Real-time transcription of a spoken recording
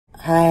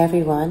Hi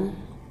everyone,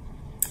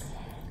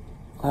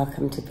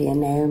 welcome to Be a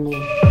Naomi.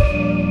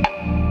 I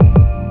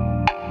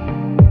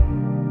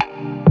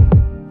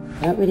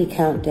don't really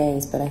count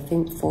days, but I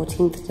think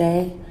 14th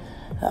day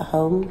at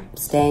home,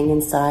 staying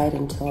inside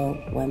until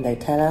when they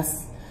tell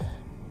us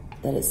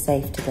that it's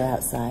safe to go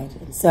outside.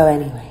 So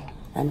anyway,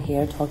 I'm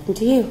here talking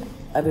to you.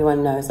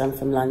 Everyone knows I'm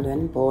from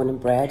London, born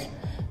and bred.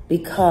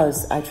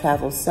 Because I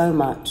travel so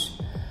much,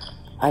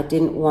 I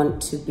didn't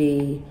want to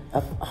be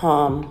of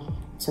harm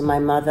to my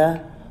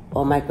mother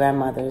or my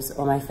grandmothers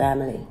or my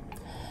family.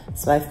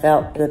 So I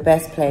felt the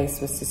best place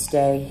was to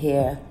stay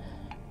here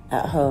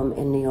at home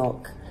in New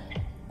York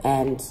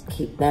and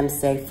keep them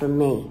safe from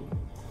me.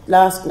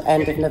 Last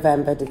end of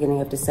November, beginning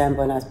of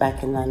December, when I was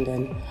back in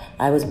London,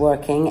 I was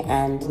working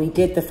and we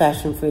did the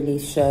Fashion for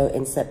Relief show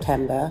in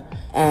September,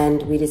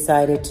 and we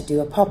decided to do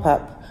a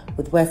pop-up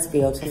with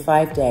Westfield for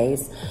 5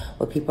 days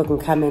where people can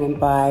come in and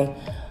buy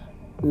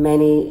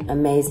many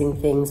amazing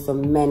things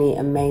from many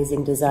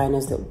amazing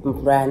designers,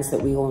 brands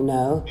that we all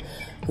know,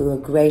 who are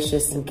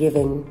gracious and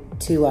giving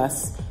to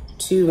us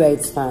to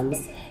raise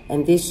funds.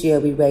 And this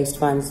year we raised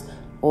funds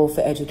all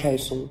for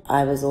education.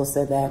 I was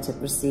also there to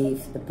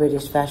receive the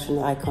British Fashion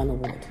Icon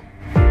Award.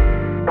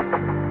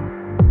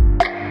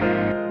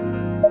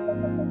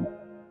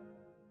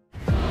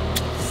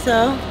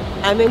 So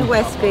I'm in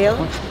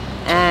Westfield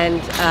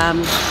and I'm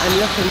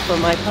looking for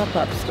my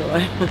pop-up store.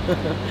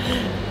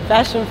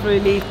 Fashion for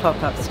Relief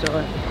pop-up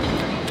store.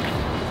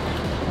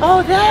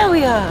 Oh, there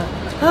we are.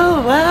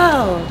 Oh,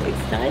 wow,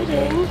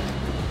 exciting.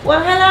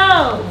 Well,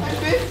 hello. I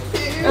missed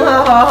you.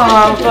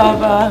 Oh,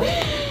 Baba.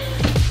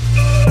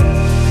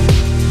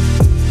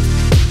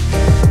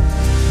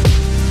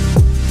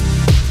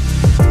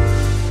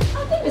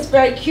 I think it's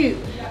very cute,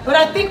 but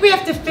I think we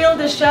have to fill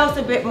the shelves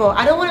a bit more.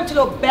 I don't want them to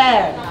look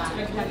bare.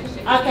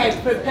 Okay,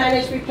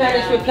 replenish,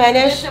 replenish,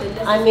 replenish.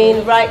 I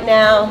mean, right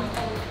now,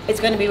 it's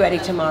going to be ready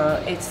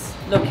tomorrow. It's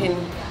looking,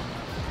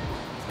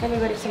 it's going to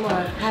be ready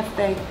tomorrow. Have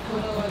faith.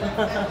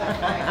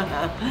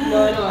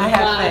 No, I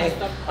have faith.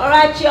 All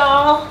right,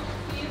 y'all.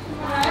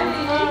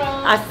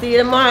 I'll see you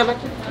tomorrow. Bye.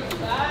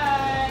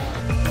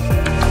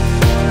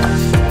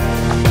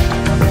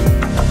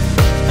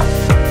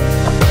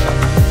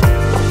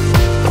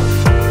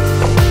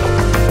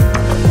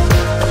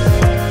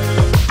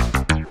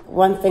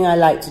 One thing I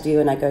like to do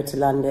when I go to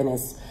London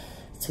is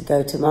to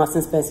go to Marks &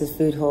 Spencer's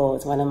food hall.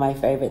 It's one of my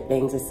favorite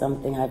things. It's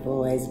something I've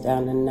always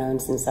done and known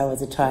since I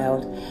was a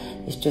child.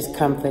 It's just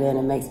comforting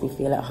and makes me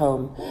feel at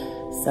home.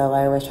 So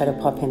I always try to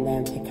pop in there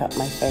and pick up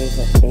my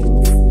favorite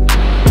things.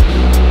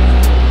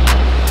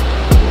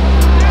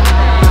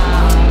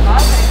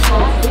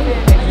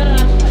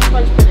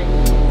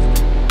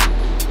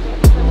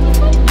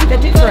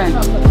 They're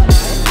different.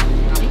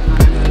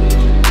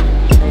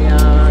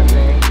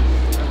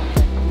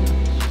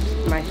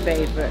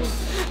 Favorite,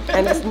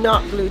 and it's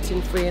not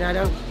gluten-free, and I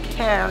don't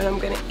care, and I'm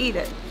gonna eat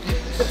it.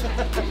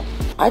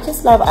 I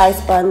just love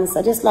ice buns.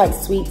 I just like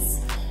sweets,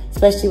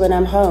 especially when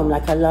I'm home.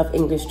 Like, I love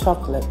English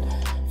chocolate.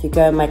 If you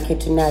go in my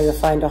kitchen now, you'll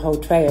find a whole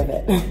tray of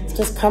it. It's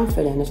just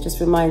comforting. It just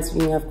reminds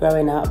me of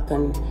growing up,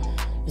 and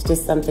it's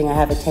just something I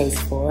have a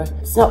taste for.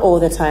 It's not all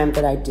the time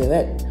that I do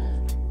it,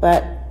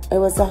 but it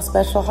was a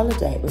special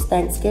holiday. It was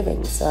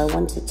Thanksgiving, so I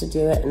wanted to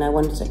do it, and I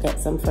wanted to get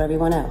some for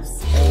everyone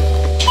else.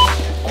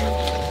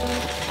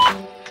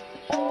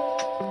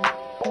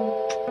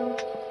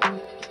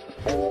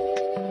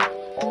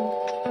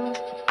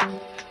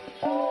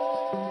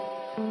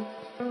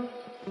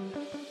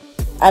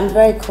 I'm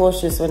very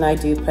cautious when I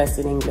do press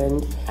in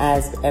England.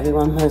 As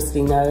everyone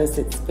mostly knows,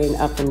 it's been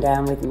up and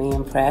down with me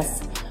and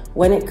press.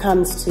 When it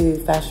comes to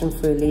Fashion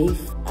for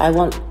Relief, I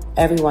want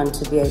everyone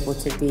to be able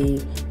to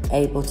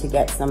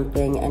get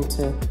something and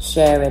to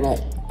share in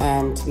it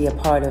and to be a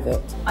part of it.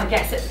 I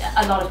guess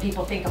a lot of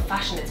people think of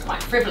fashion, it's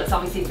quite frivolous.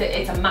 Obviously,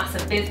 it's a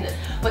massive business.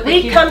 But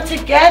we come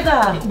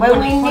together. When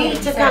we 100%.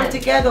 need to come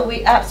together,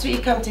 we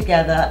absolutely come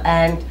together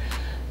and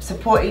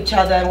support each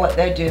other and what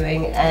they're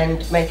doing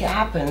and make it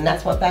happen. And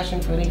that's what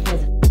Fashion for Relief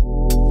is.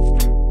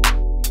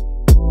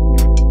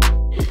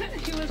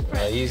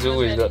 He's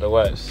always got the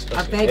wipes.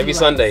 Every wipes.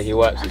 Sunday he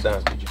wipes it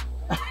down.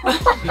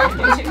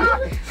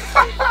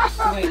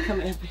 Wait,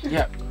 come here.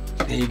 Yeah,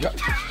 there you go.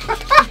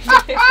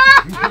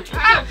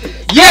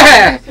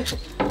 Yeah!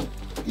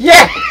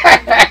 Yeah!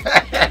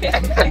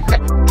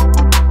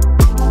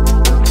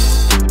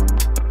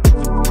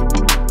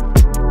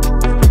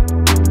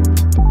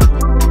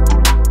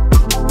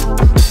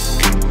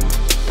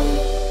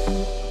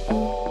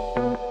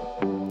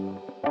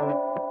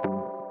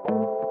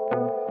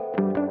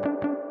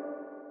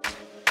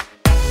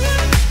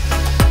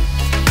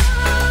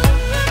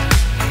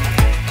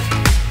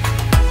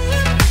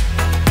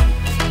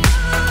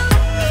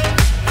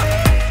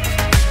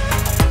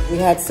 We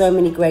had so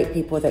many great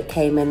people that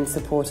came in and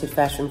supported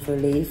Fashion for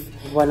Relief.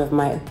 One of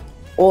my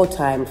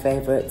all-time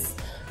favorites,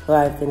 who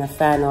I've been a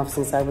fan of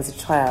since I was a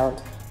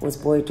child, was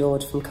Boy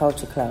George from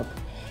Culture Club.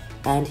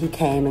 And he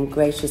came and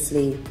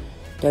graciously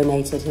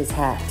donated his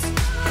hat.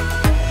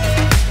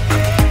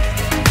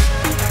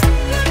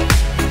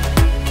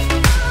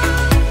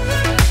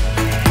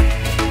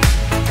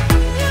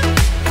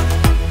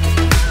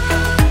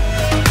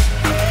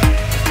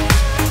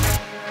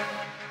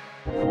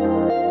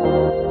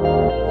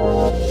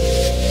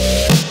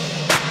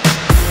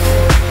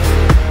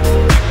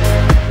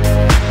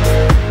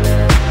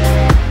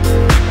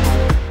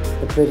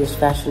 British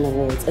Fashion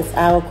Awards. It's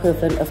our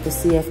equivalent of the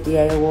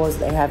CFDA awards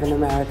they have in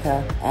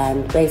America,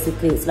 and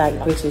basically it's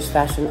like British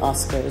Fashion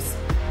Oscars.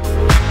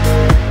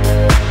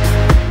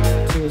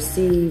 To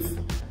receive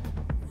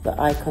the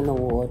Icon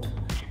Award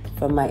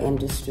from my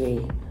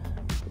industry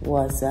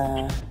was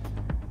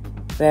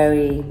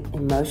very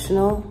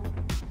emotional,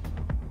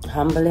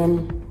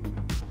 humbling,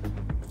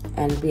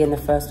 and being the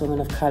first woman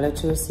of color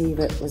to receive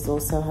it was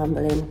also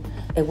humbling.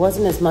 It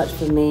wasn't as much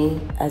for me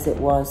as it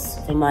was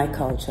for my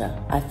culture.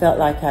 I felt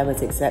like I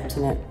was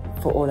accepting it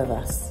for all of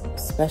us,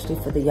 especially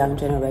for the young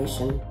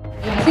generation.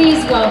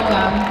 Please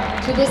welcome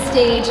to the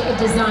stage a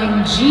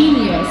design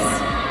genius,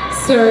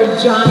 Sir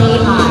Johnny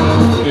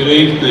Ive. Good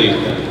evening.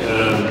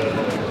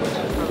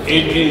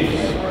 It is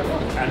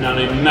an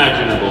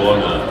unimaginable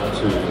honour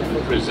to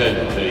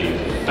present the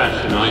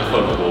Fashion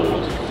Icon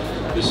Award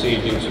this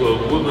evening to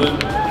a woman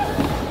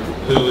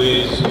who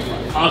is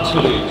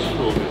utterly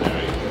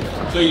extraordinary.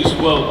 Please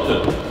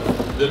welcome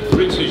the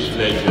British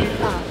legend,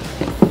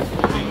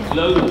 the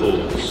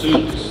global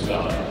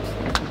superstar,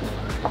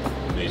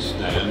 Miss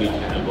Naomi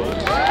Campbell.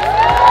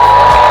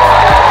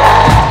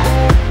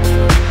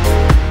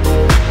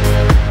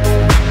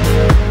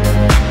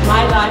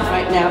 My life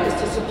right now is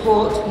to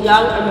support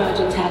young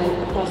emerging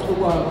talent across the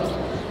world.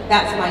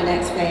 That's my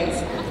next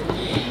phase.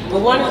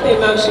 But one of the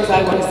emotions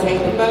I want to say,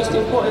 the most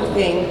important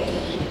thing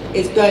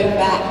is going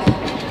back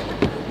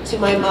to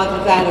my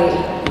mother,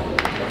 Valerie.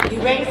 You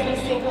raised me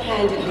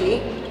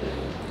single-handedly.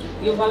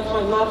 You're both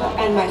my mother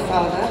and my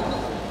father.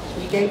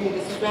 You gave me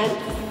the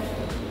strength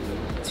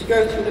to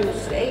go through the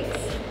mistakes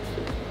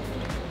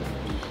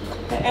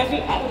that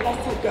every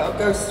adolescent girl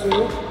goes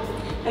through.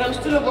 And I'm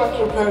still a work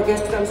in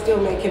progress because I'm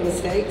still making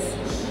mistakes.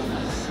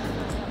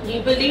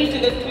 You believed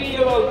in a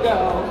 3-year-old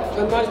girl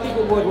when most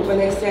people wouldn't, when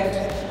they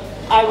said,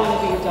 I want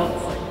to be a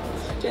dancer,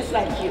 just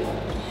like you.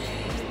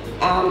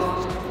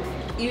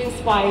 You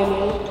inspire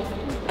me,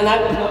 and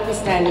I would not be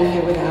standing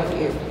here without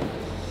you.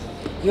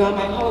 You are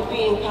my whole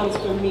being comes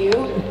from you,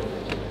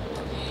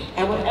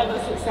 and whatever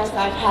success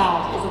I've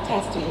had is a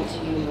testament to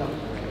you, Mom.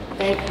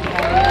 Thank you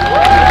very much.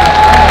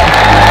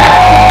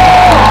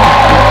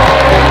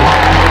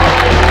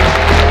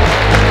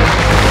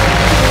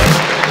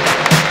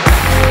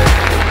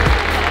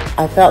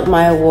 I felt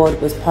my award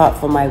was part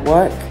for my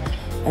work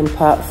and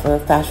part for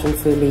Fashion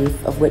Through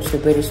Leaf, of which the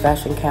British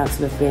Fashion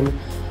Council have been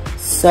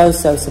so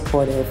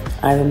supportive.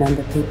 I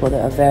remember people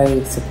that are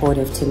very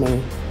supportive to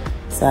me,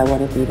 so I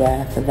want to be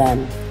there for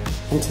them.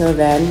 Until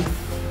then,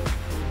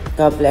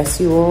 God bless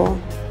you all.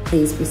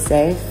 Please be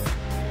safe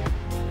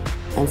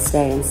and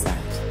stay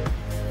inside.